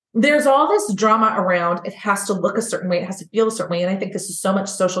there's all this drama around it has to look a certain way, it has to feel a certain way. And I think this is so much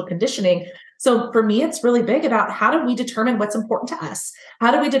social conditioning. So for me, it's really big about how do we determine what's important to us?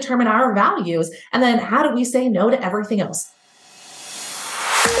 How do we determine our values? And then how do we say no to everything else?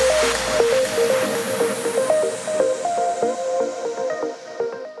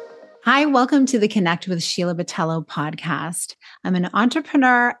 Hi, welcome to the Connect with Sheila Botello podcast. I'm an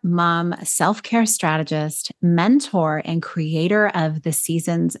entrepreneur, mom, self-care strategist, mentor, and creator of the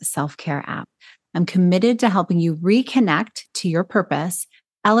Seasons self-care app. I'm committed to helping you reconnect to your purpose,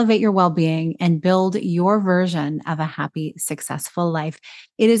 elevate your well-being, and build your version of a happy, successful life.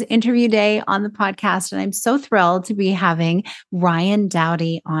 It is interview day on the podcast, and I'm so thrilled to be having Ryann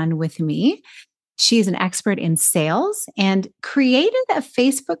Dowdy on with me. She is an expert in sales and created a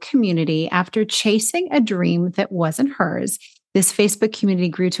Facebook community after chasing a dream that wasn't hers. This Facebook community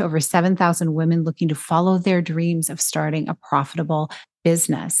grew to over 7,000 women looking to follow their dreams of starting a profitable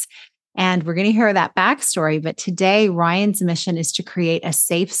business. And we're going to hear that backstory. But today, Ryann's mission is to create a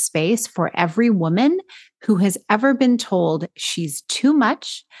safe space for every woman who has ever been told she's too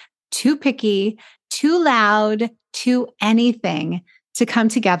much, too picky, too loud, too anything to come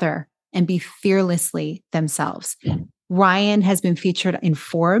together and be fearlessly themselves. Ryann has been featured in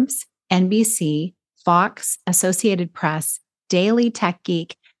Forbes, NBC, Fox, Associated Press, Daily Tech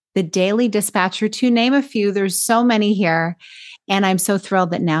Geek, The Daily Dispatcher, to name a few. There's so many here. And I'm so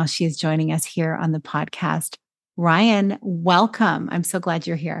thrilled that now she is joining us here on the podcast. Ryann, welcome. I'm so glad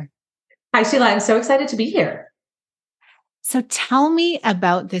you're here. Hi, Sheila. I'm so excited to be here. So tell me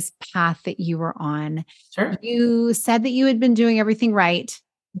about this path that you were on. Sure. You said that you had been doing everything right.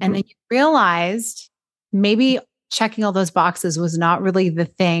 And then you realized maybe checking all those boxes was not really the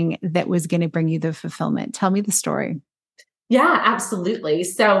thing that was going to bring you the fulfillment. Tell me the story. Yeah, absolutely.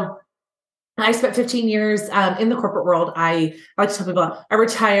 So I spent 15 years in the corporate world. I like to tell people I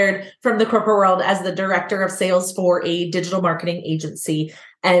retired from the corporate world as the director of sales for a digital marketing agency.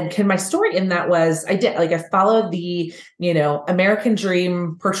 And my story in that was I followed the, American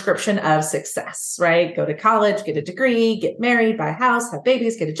dream prescription of success, right? Go to college, get a degree, get married, buy a house, have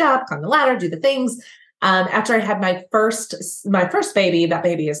babies, get a job, climb the ladder, do the things. After I had my first baby, that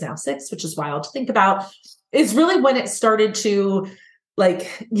baby is now 6, which is wild to think about, is really when it started to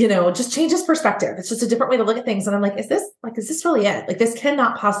just change his perspective. It's just a different way to look at things. And I'm like, is this really it? Like, this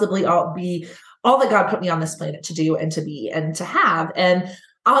cannot possibly all be all that God put me on this planet to do and to be and to have. And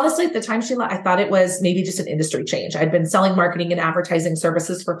honestly, at the time, Sheila, I thought it was maybe just an industry change. I'd been selling marketing and advertising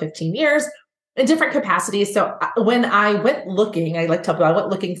services for 15 years in different capacities. So when I went looking, I like to tell people I went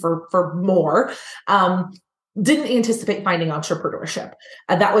looking for more, didn't anticipate finding entrepreneurship.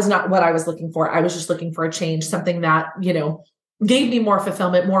 That was not what I was looking for. I was just looking for a change, something that, gave me more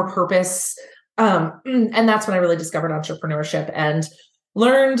fulfillment, more purpose. And that's when I really discovered entrepreneurship and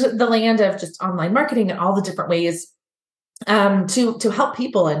learned the land of just online marketing and all the different ways to help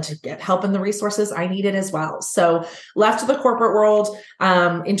people and to get help in the resources I needed as well. So left the corporate world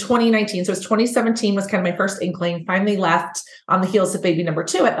in 2019. So it was 2017 was kind of my first inkling, finally left on the heels of baby number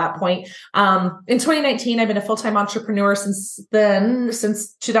 2 at that point. In 2019, I've been a full-time entrepreneur since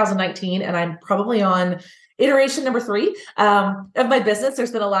 2019, and I'm probably on iteration number 3 of my business.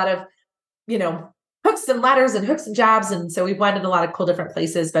 There's been a lot of, hooks and ladders and hooks and jabs. And so we've landed a lot of cool different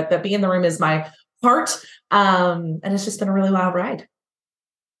places, but being in the room is my heart. And it's just been a really wild ride.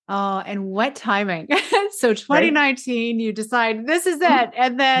 Oh, and what timing. So 2019, right? You decide this is it.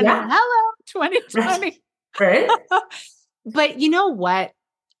 And then hello, 2020. Right. But you know what?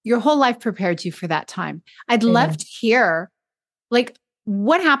 Your whole life prepared you for that time. I'd love to hear,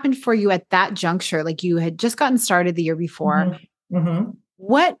 what happened for you at that juncture? Like, you had just gotten started the year before. Mm-hmm.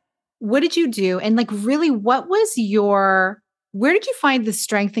 What did you do? And really, where did you find the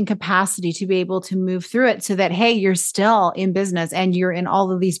strength and capacity to be able to move through it so that, hey, you're still in business and you're in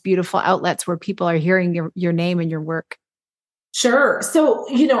all of these beautiful outlets where people are hearing your name and your work? Sure. So,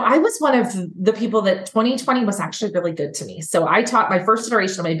 I was one of the people that 2020 was actually really good to me. So I taught my first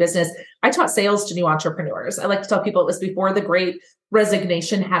iteration of my business. I taught sales to new entrepreneurs. I like to tell people it was before the Great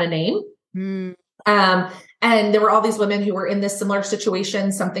Resignation had a name. And there were all these women who were in this similar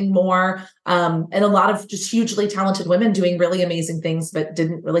situation, something more, and a lot of just hugely talented women doing really amazing things, but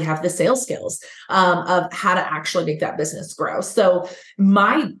didn't really have the sales skills of how to actually make that business grow. So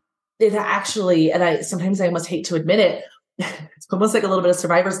sometimes I almost hate to admit it, it's almost like a little bit of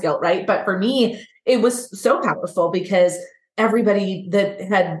survivor's guilt, right? But for me, it was so powerful because everybody that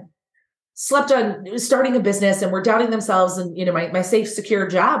had slept on starting a business and were doubting themselves and, my safe, secure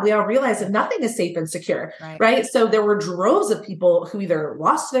job, we all realized that nothing is safe and secure, right? So there were droves of people who either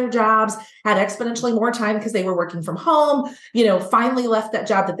lost their jobs, had exponentially more time because they were working from home, finally left that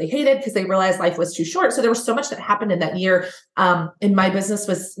job that they hated because they realized life was too short. So there was so much that happened in that year. And my business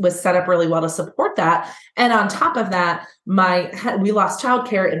was set up really well to support that. And on top of that, we lost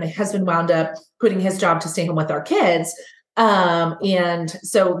childcare and my husband wound up quitting his job to stay home with our kids. And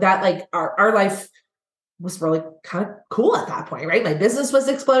so that our life was really kind of cool at that point, right? My business was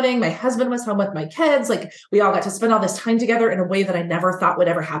exploding. My husband was home with my kids. We all got to spend all this time together in a way that I never thought would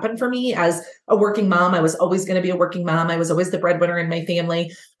ever happen for me as a working mom. I was always going to be a working mom. I was always the breadwinner in my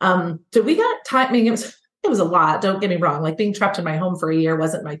family. So we got time. I mean, it was a lot. Don't get me wrong. Being trapped in my home for a year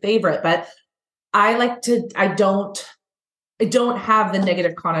wasn't my favorite, but I don't have the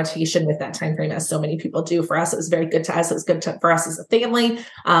negative connotation with that time frame as so many people do. For us, it was very good to us. It was good for us as a family. It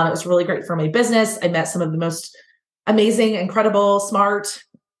was really great for my business. I met some of the most amazing, incredible, smart,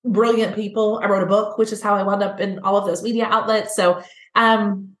 brilliant people. I wrote a book, which is how I wound up in all of those media outlets. So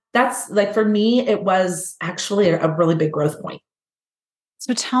that's for me, it was actually a really big growth point.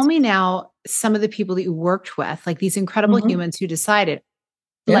 So tell me now, some of the people that you worked with, these incredible humans who decided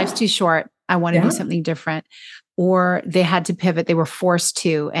life's too short. I want to do something different. Or they had to pivot, they were forced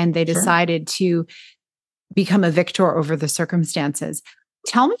to, and they decided to become a victor over the circumstances.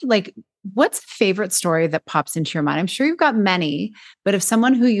 Tell me, what's a favorite story that pops into your mind? I'm sure you've got many, but of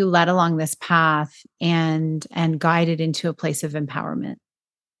someone who you led along this path and guided into a place of empowerment.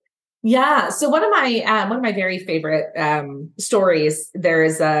 Yeah. So one of my very favorite stories,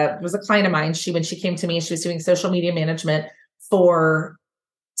 was a client of mine. When she came to me, she was doing social media management for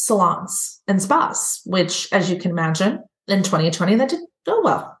salons and spas, which, as you can imagine, in 2020, that didn't go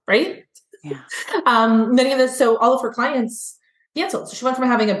well, right? Yeah. So all of her clients canceled. So she went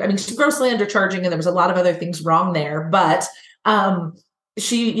from she's grossly undercharging, and there was a lot of other things wrong there. But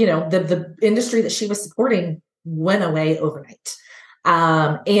she, the industry that she was supporting went away overnight.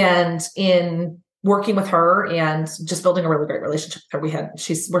 And in working with her and just building a really great relationship with her,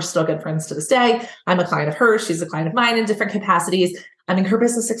 we're still good friends to this day. I'm a client of hers. She's a client of mine in different capacities. Her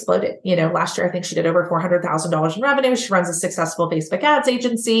business exploded. Last year, I think she did over $400,000 in revenue. She runs a successful Facebook ads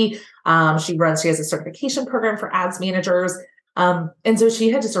agency. She has a certification program for ads managers. And so she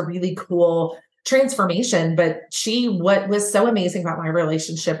had just a really cool transformation, but what was so amazing about my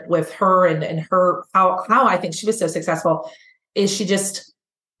relationship with her and her, how I think she was so successful is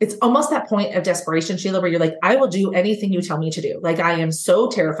it's almost that point of desperation, Sheila, where you're like, I will do anything you tell me to do. I am so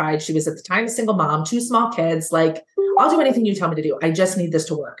terrified. She was at the time a single mom, 2 small kids. I'll do anything you tell me to do. I just need this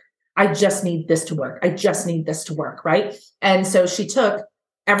to work. I just need this to work. I just need this to work. Right. And so she took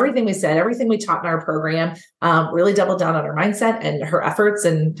everything we said, everything we taught in our program, really doubled down on her mindset and her efforts,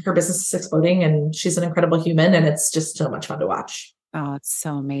 and her business is exploding, and she's an incredible human, and it's just so much fun to watch. Oh, it's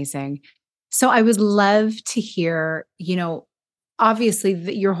so amazing. So I would love to hear, obviously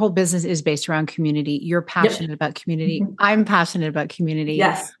your whole business is based around community. You're passionate about community. Mm-hmm. I'm passionate about community.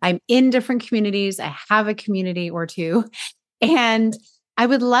 Yes. I'm in different communities. I have a community or two. And I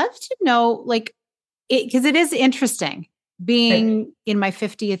would love to know, because it is interesting being in my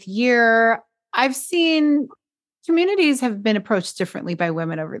 50th year. I've seen communities have been approached differently by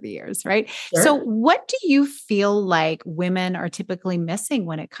women over the years, right? Sure. So what do you feel like women are typically missing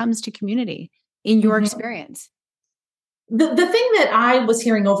when it comes to community in your experience? The thing that I was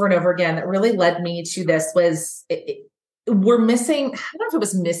hearing over and over again that really led me to this was we're missing, I don't know if it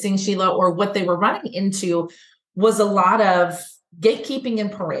was missing, Sheila, or what they were running into was a lot of gatekeeping and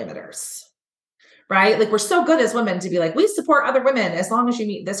parameters, right? We're so good as women to be we support other women as long as you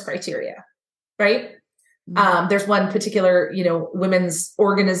meet this criteria, right? Mm-hmm. There's one particular, women's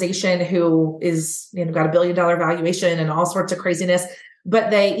organization who is, got $1 billion valuation and all sorts of craziness,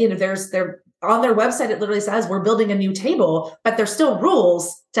 but they, they're on their website, it literally says we're building a new table, but there's still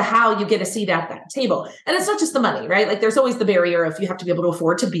rules to how you get a seat at that table. And it's not just the money, right? There's always the barrier of you have to be able to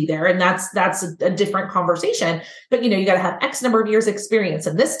afford to be there. And that's a different conversation. But, you got to have X number of years experience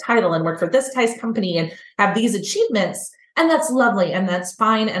in this title and work for this size company and have these achievements. And that's lovely. And that's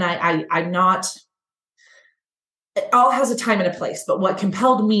fine. And I'm not, it all has a time and a place. But what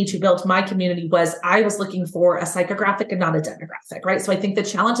compelled me to build my community was I was looking for a psychographic and not a demographic, right? So I think the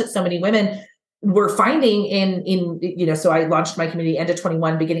challenge that so many women were finding so I launched my community end of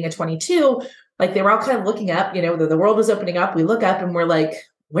 21, beginning of 22, they were all kind of looking up, the world was opening up. We look up and we're like,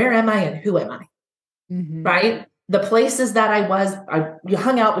 where am I and who am I? Mm-hmm. Right. the places that I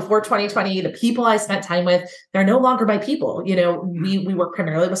hung out before 2020, the people I spent time with, they're no longer my people. We work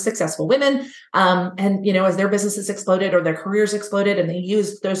primarily with successful women. And, as their businesses exploded or their careers exploded and they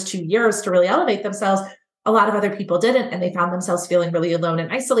used those 2 years to really elevate themselves, a lot of other people didn't. And they found themselves feeling really alone and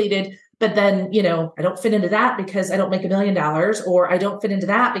isolated. But then, I don't fit into that because I don't make $1 million, or I don't fit into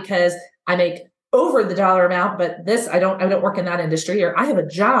that because I make over the dollar amount, but I don't work in that industry, or I have a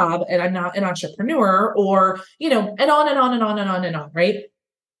job and I'm not an entrepreneur, or, and on and on and on and on and on, right?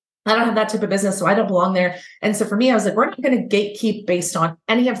 I don't have that type of business, so I don't belong there. And so for me, I was like, we're not going to gatekeep based on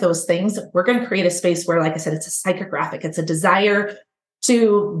any of those things. We're going to create a space where, like I said, it's a psychographic. It's a desire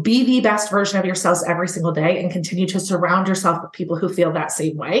to be the best version of yourselves every single day and continue to surround yourself with people who feel that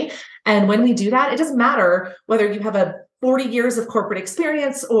same way. And when we do that, it doesn't matter whether you have a 40 years of corporate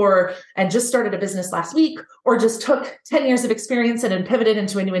experience and just started a business last week, or just took 10 years of experience and then pivoted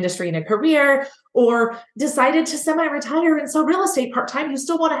into a new industry and a career, or decided to semi-retire and sell real estate part-time. You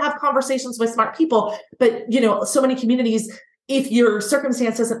still want to have conversations with smart people. But, so many communities, if your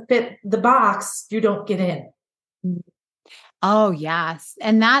circumstance doesn't fit the box, you don't get in. Oh, yes.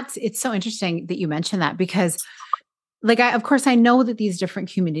 And it's so interesting that you mentioned that, because of course, I know that these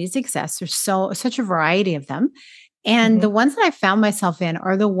different communities exist. There's such a variety of them. And the ones that I found myself in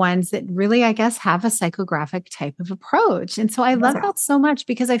are the ones that really, I guess, have a psychographic type of approach. And so I love that so much,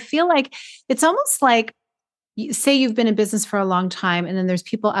 because I feel like it's almost like, say you've been in business for a long time and then there's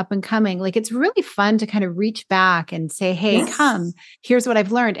people up and coming. Like, it's really fun to kind of reach back and say, hey, come, here's what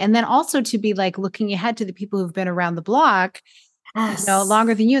I've learned. And then also to be like looking ahead to the people who've been around the block,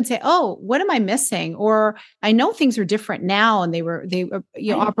 longer than you, and say, oh, what am I missing? Or I know things are different now and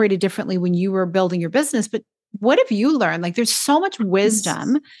they operated differently when you were building your business, but what have you learned? Like, there's so much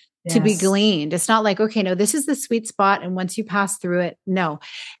wisdom to be gleaned. It's not like, okay, no, this is the sweet spot. And once you pass through it, no,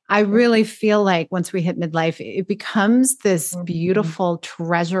 I really feel like once we hit midlife, it becomes this beautiful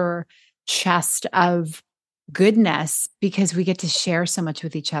treasure chest of goodness, because we get to share so much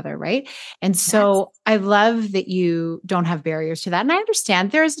with each other. Right. And so I love that you don't have barriers to that. And I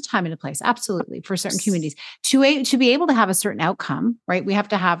understand there is a time and a place, absolutely, for certain communities to be able to have a certain outcome, right? We have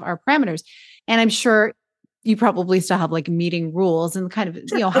to have our parameters. And I'm sure you probably still have like meeting rules and kind of,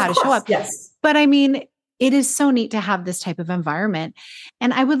 how to show up. Yes. But I mean, it is so neat to have this type of environment.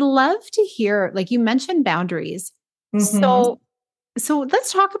 And I would love to hear, like you mentioned, boundaries. So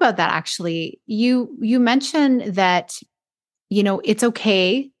let's talk about that. Actually, you mentioned that, it's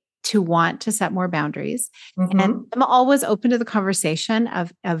okay to want to set more boundaries. And I'm always open to the conversation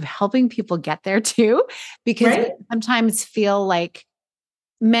of helping people get there too, because we sometimes feel like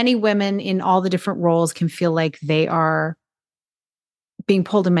many women in all the different roles can feel like they are being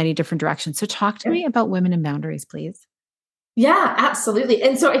pulled in many different directions. So talk to me about women and boundaries, please. Yeah, absolutely.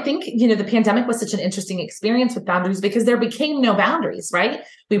 And so I think, the pandemic was such an interesting experience with boundaries, because there became no boundaries, right?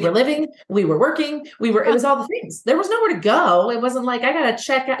 We were living, we were working, it was all the things. There was nowhere to go. It wasn't like, I got to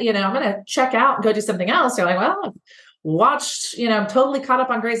check out, I'm going to check out and go do something else. You're like, well, I've watched, I'm totally caught up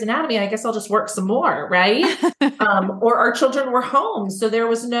on Grey's Anatomy. I guess I'll just work some more, right? Or our children were home. So there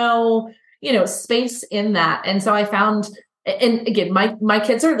was no, space in that. And so I found, and again, my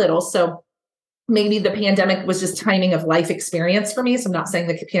kids are little, so maybe the pandemic was just timing of life experience for me. So I'm not saying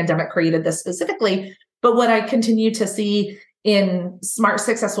the pandemic created this specifically, but what I continue to see in smart,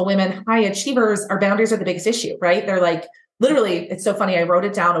 successful women, high achievers, our boundaries are the biggest issue, right? They're like, literally, it's so funny. I wrote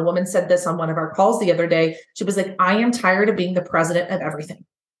it down. A woman said this on one of our calls the other day. She was like, I am tired of being the president of everything.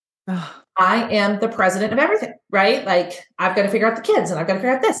 I am the president of everything, right? Like, I've got to figure out the kids, and I've got to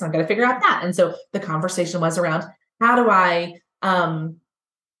figure out this, and I've got to figure out that. And so the conversation was around, how do I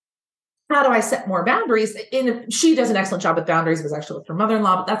set more boundaries? And she does an excellent job with boundaries. It was actually with her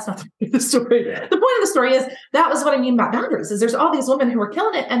mother-in-law, but that's not the point of the story. The point of the story is, that was what I mean about boundaries, is there's all these women who are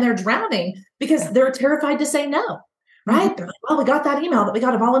killing it and they're drowning because they're terrified to say no, right? They're like, well, we got that email that we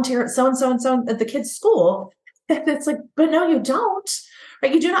got to volunteer at so-and-so and so at the kid's school. And it's like, but no, you don't,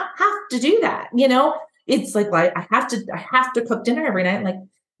 right? You do not have to do that. It's like, I have to cook dinner every night. Like,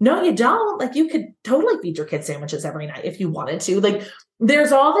 no, you don't. Like, you could totally feed your kids sandwiches every night if you wanted to. Like,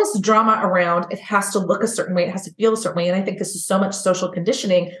 there's all this drama around, it has to look a certain way, it has to feel a certain way. And I think this is so much social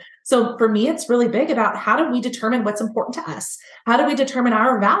conditioning. So for me, it's really big about, how do we determine what's important to us? How do we determine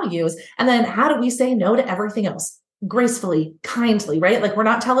our values? And then how do we say no to everything else gracefully, kindly, right? Like, we're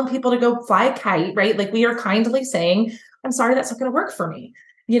not telling people to go fly a kite, right? Like, we are kindly saying, I'm sorry, that's not going to work for me.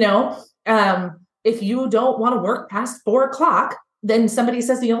 If you don't want to work past 4 o'clock, then somebody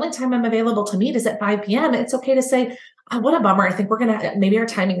says the only time I'm available to meet is at 5 p.m. It's okay to say, what a bummer. I think maybe our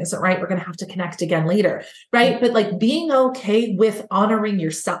timing isn't right. We're going to have to connect again later. Right. But like being okay with honoring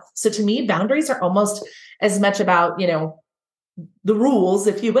yourself. So to me, boundaries are almost as much about, the rules,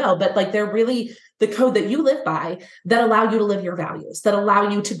 if you will, but like they're really the code that you live by that allow you to live your values, that allow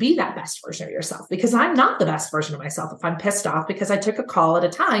you to be that best version of yourself. Because I'm not the best version of myself if I'm pissed off because I took a call at a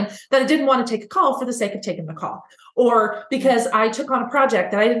time that I didn't want to take a call for the sake of taking the call, or because I took on a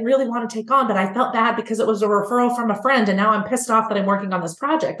project that I didn't really want to take on, but I felt bad because it was a referral from a friend. And now I'm pissed off that I'm working on this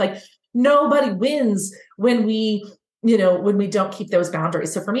project. Like nobody wins when we don't keep those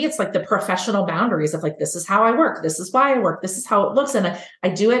boundaries. So for me, it's like the professional boundaries of like, this is how I work. This is why I work. This is how it looks. And I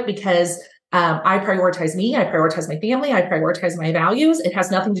do it because I prioritize me. I prioritize my family. I prioritize my values. It has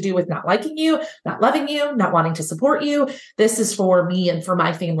nothing to do with not liking you, not loving you, not wanting to support you. This is for me and for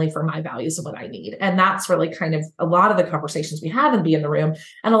my family, for my values and what I need. And that's really kind of a lot of the conversations we have and be in the room.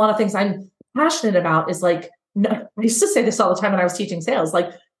 And a lot of things I'm passionate about is like, no, I used to say this all the time when I was teaching sales,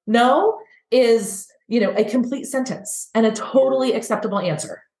 like no is a complete sentence and a totally acceptable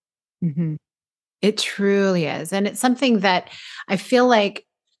answer. Mm-hmm. It truly is. And it's something that I feel like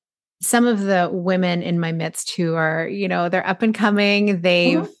some of the women in my midst who are, they're up and coming,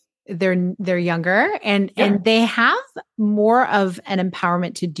 they're younger and they have more of an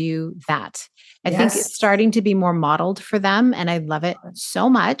empowerment to do that. I think it's starting to be more modeled for them. And I love it so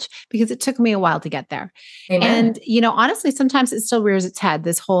much because it took me a while to get there. Amen. And, honestly, sometimes it still rears its head,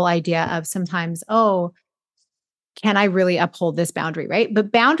 this whole idea of sometimes, can I really uphold this boundary? Right.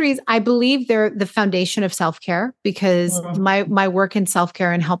 But boundaries, I believe they're the foundation of self-care because my work in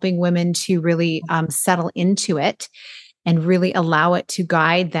self-care and helping women to really settle into it and really allow it to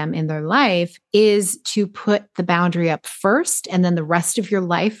guide them in their life is to put the boundary up first. And then the rest of your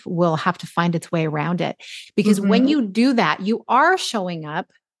life will have to find its way around it. Because when you do that, you are showing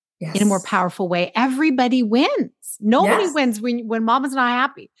up in a more powerful way. Everybody wins. Nobody wins when mama's not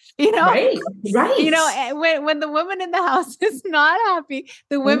happy, Right. When the woman in the house is not happy,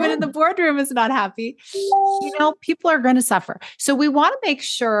 the women in the boardroom is not happy, people are going to suffer. So we want to make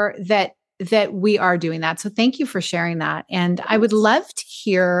sure that we are doing that. So thank you for sharing that. And I would love to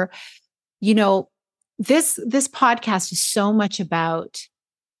hear, this podcast is so much about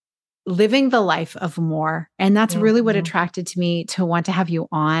living the life of more. And that's really what attracted to me to want to have you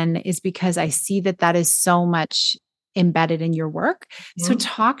on, is because I see that is so much embedded in your work. So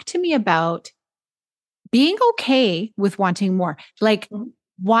talk to me about being okay with wanting more. Like,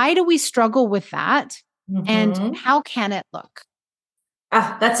 why do we struggle with that? And how can it look?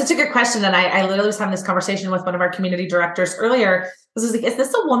 That's such a good question. And I literally was having this conversation with one of our community directors earlier. This is like, is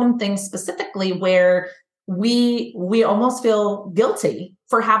this a woman thing specifically where we almost feel guilty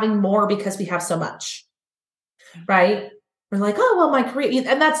for having more because we have so much, right? We're like, oh, well, my career,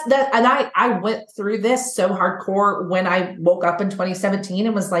 and that's that. And I went through this so hardcore when I woke up in 2017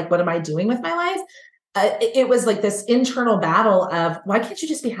 and was like, what am I doing with my life? It was like this internal battle of, why can't you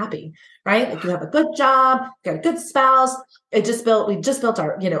just be happy? Right? Like you have a good job, you got a good spouse. We just built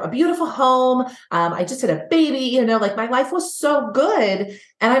our, a beautiful home. I just had a baby, like my life was so good.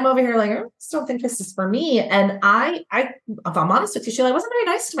 And I'm over here like, I just don't think this is for me. And if I'm honest with you, Sheila, I wasn't very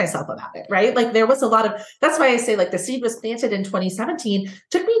nice to myself about it. Right? Like there was a lot of, that's why I say like the seed was planted in 2017,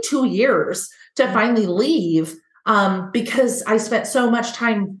 took me 2 years to finally leave. Because I spent so much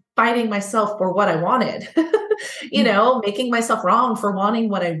time fighting myself for what I wanted, making myself wrong for wanting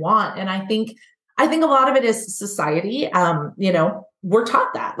what I want. And I think a lot of it is society. We're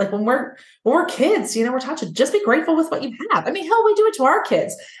taught that, like when we're kids, we're taught to just be grateful with what you have. I mean, hell, we do it to our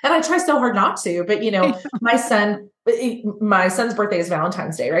kids, and I try so hard not to, but my son's birthday is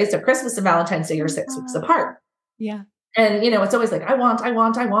Valentine's Day, right? So Christmas and Valentine's Day are 6 weeks apart. Yeah. And, it's always like, I want.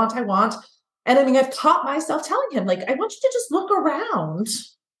 And I mean, I've taught myself telling him, like, I want you to just look around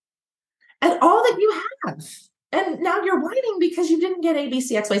at all that you have. And now you're whining because you didn't get A, B,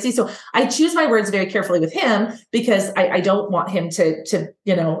 C, X, Y, Z. So I choose my words very carefully with him because I don't want him to,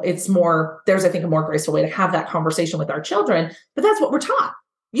 it's more, there's, I think, a more graceful way to have that conversation with our children. But that's what we're taught.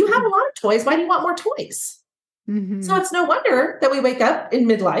 You have a lot of toys. Why do you want more toys? So it's no wonder that we wake up in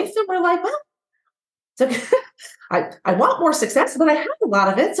midlife and we're like, well, so I want more success, but I have a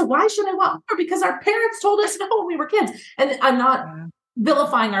lot of it. So why should I want more? Because our parents told us no when we were kids. And I'm not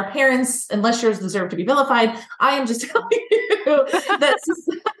vilifying our parents unless yours deserve to be vilified. I am just telling you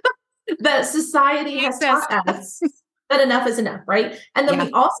that society has taught us that enough is enough, right? And then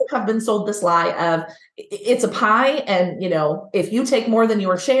we also have been sold this lie of it's a pie, and if you take more than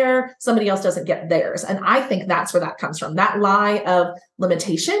your share, somebody else doesn't get theirs. And I think that's where that comes from. That lie of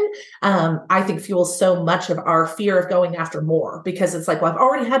limitation, I think fuels so much of our fear of going after more, because it's like, well, I've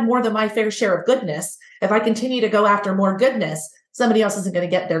already had more than my fair share of goodness. If I continue to go after more goodness, somebody else isn't going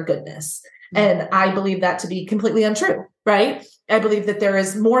to get their goodness. And I believe that to be completely untrue, right? I believe that there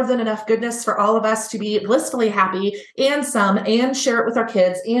is more than enough goodness for all of us to be blissfully happy, and share it with our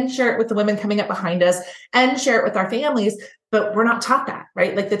kids, and share it with the women coming up behind us, and share it with our families. But we're not taught that,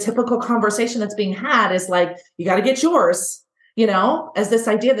 right? Like the typical conversation that's being had is like, you got to get yours, as this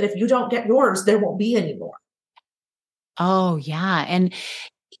idea that if you don't get yours, there won't be any more. Oh, yeah. And,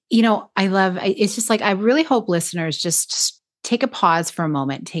 it's just like, I really hope listeners just take a pause for a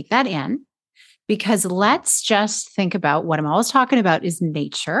moment, take that in. Because let's just think about what I'm always talking about is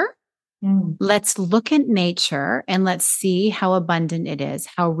nature. Let's look at nature and let's see how abundant it is,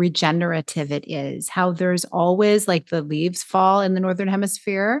 how regenerative it is, how there's always like the leaves fall in the Northern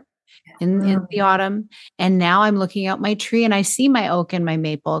Hemisphere in the autumn. And now I'm looking out my tree and I see my oak and my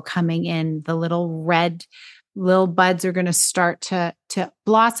maple coming in. The little buds are going to start to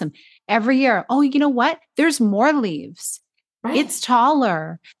blossom every year. Oh, you know what? There's more leaves. Right. It's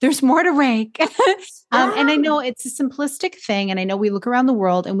taller. There's more to rake. And I know it's a simplistic thing. And I know we look around the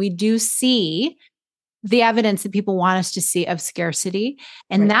world and we do see the evidence that people want us to see of scarcity.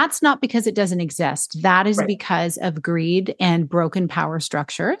 And that's not because it doesn't exist. That is because of greed and broken power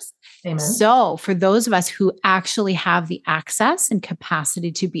structures. Amen. So for those of us who actually have the access and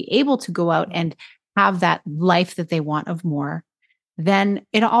capacity to be able to go out and have that life that they want of more, then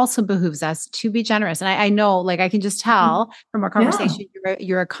it also behooves us to be generous. And I know, like, I can just tell from our conversation,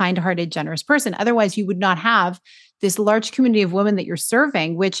 you're a kind-hearted, generous person. Otherwise, you would not have this large community of women that you're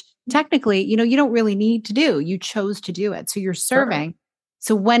serving, which technically, you don't really need to do. You chose to do it. So you're serving.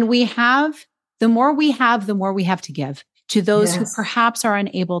 So when we have, the more we have to give to those who perhaps are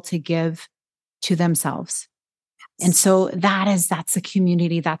unable to give to themselves. And so that's the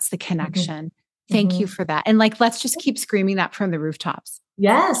community. That's the connection. Thank you for that. And like, let's just keep screaming that from the rooftops.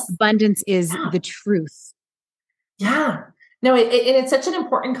 Yes. Abundance is the truth. Yeah. No, it's such an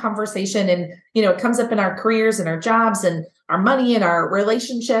important conversation. And, it comes up in our careers and our jobs and our money and our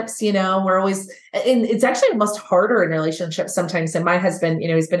relationships. We're always, and it's actually almost harder in relationships sometimes. And my husband,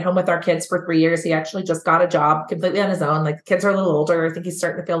 he's been home with our kids for 3 years. He actually just got a job completely on his own. Like the kids are a little older. I think he's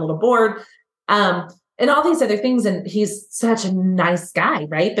starting to feel a little bored. And all these other things. And he's such a nice guy,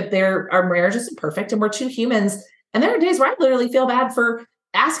 right? But our marriage isn't perfect and we're two humans. And there are days where I literally feel bad for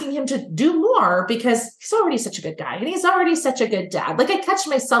asking him to do more because he's already such a good guy and he's already such a good dad. Like I catch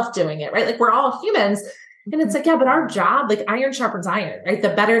myself doing it, right? Like we're all humans. And it's like, yeah, but our job, like iron sharpens iron, right? The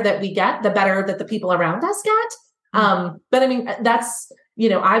better that we get, the better that the people around us get. But I mean, that's,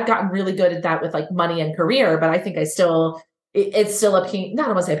 I've gotten really good at that with like money and career, but I think it's still a pain, not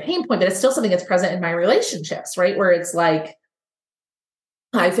almost a pain point, but it's still something that's present in my relationships, right? Where it's like,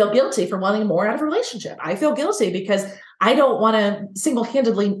 I feel guilty for wanting more out of a relationship. I feel guilty because I don't want to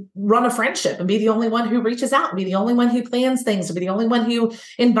single-handedly run a friendship and be the only one who reaches out, and be the only one who plans things, to be the only one who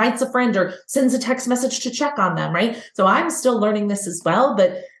invites a friend or sends a text message to check on them, right? So I'm still learning this as well,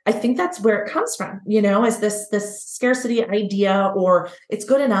 but I think that's where it comes from, is this scarcity idea, or it's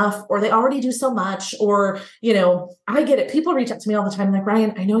good enough, or they already do so much, or, I get it. People reach out to me all the time like,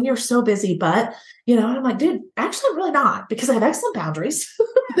 Ryann, I know you're so busy, but, and I'm like, dude, actually I'm really not, because I have excellent boundaries.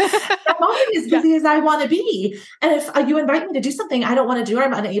 I'm only as busy as I want to be. And if you invite me to do something I don't want to do, or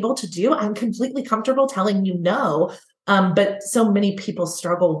I'm unable to do, I'm completely comfortable telling you no. But so many people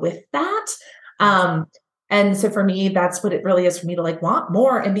struggle with that. And so for me, that's what it really is for me to like want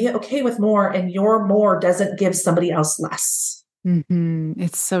more and be okay with more. And your more doesn't give somebody else less.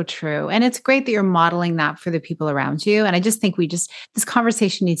 It's so true. And it's great that you're modeling that for the people around you. And I just think this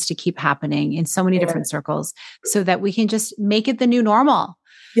conversation needs to keep happening in so many different circles so that we can just make it the new normal.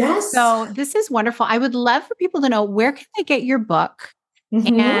 Yes. So this is wonderful. I would love for people to know, where can they get your book?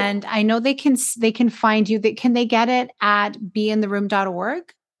 And I know they can find you. Can they get it at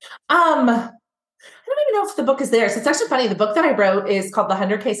beintheroom.org? I don't even know if the book is there. So it's actually funny. The book that I wrote is called The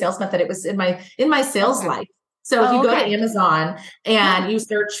 100K Sales Method. It was in my sales life. So if you go to Amazon and you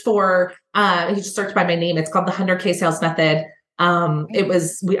search for, you just search by my name, it's called The 100K Sales Method.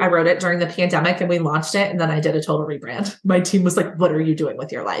 I wrote it during the pandemic and we launched it. And then I did a total rebrand. My team was like, what are you doing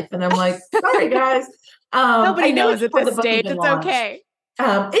with your life? And I'm like, sorry guys. Nobody knows at this stage. It's okay.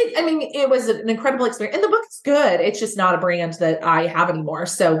 It was an incredible experience, and the book is good. It's just not a brand that I have anymore.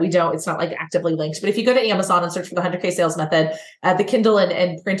 So it's not like actively linked, but if you go to Amazon and search for the 100K sales method, the Kindle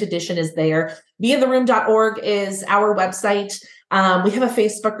and print edition is there. Beintheroom.org is our website. We have a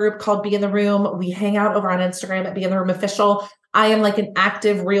Facebook group called Be in the Room. We hang out over on Instagram at Be in the Room Official. I am like an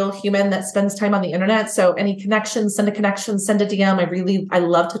active, real human that spends time on the internet. So any connections, send a connection, send a DM. I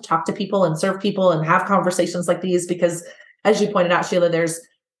love to talk to people and serve people and have conversations like these because, as you pointed out, Sheila, there's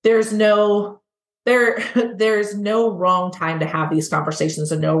no wrong time to have these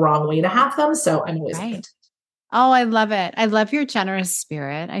conversations and no wrong way to have them. So I'm always right. Oh, I love it. I love your generous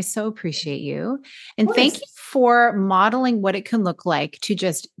spirit. I so appreciate you. And thank you for modeling what it can look like to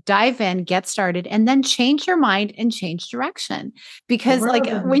just dive in, get started, and then change your mind and change direction. Because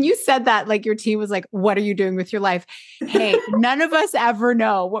when you said that, like your team was like, what are you doing with your life? Hey, none of us ever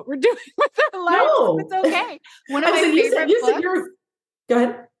know what we're doing with our life. No. It's okay. One of my favorite books. Go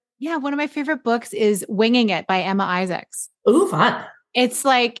ahead. Yeah. One of my favorite books is Winging It by Emma Isaacs. Ooh, fun. It's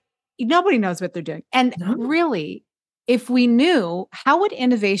like, nobody knows what they're doing. And really, if we knew, how would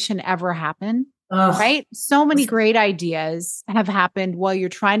innovation ever happen? Right? So many great ideas have happened while you're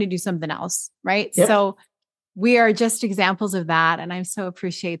trying to do something else. Right. Yep. So we are just examples of that. And I so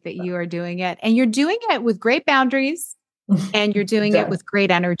appreciate that you are doing it, and you're doing it with great boundaries and you're doing it with great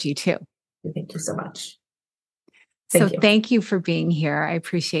energy too. Thank you so much. Thank you for being here. I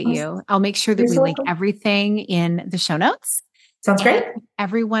appreciate you. I'll make sure that we link everything in the show notes. Sounds great.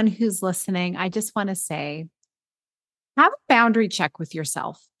 Everyone who's listening, I just want to say, have a boundary check with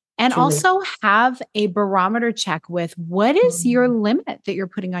yourself, and also have a barometer check with what is your limit that you're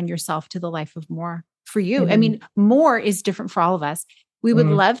putting on yourself to the life of more for you. I mean, more is different for all of us. We would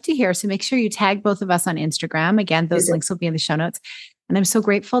love to hear. So make sure you tag both of us on Instagram. Again, those links will be in the show notes. And I'm so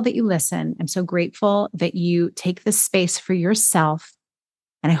grateful that you listen. I'm so grateful that you take this space for yourself.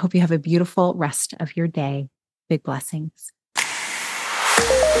 And I hope you have a beautiful rest of your day. Big blessings.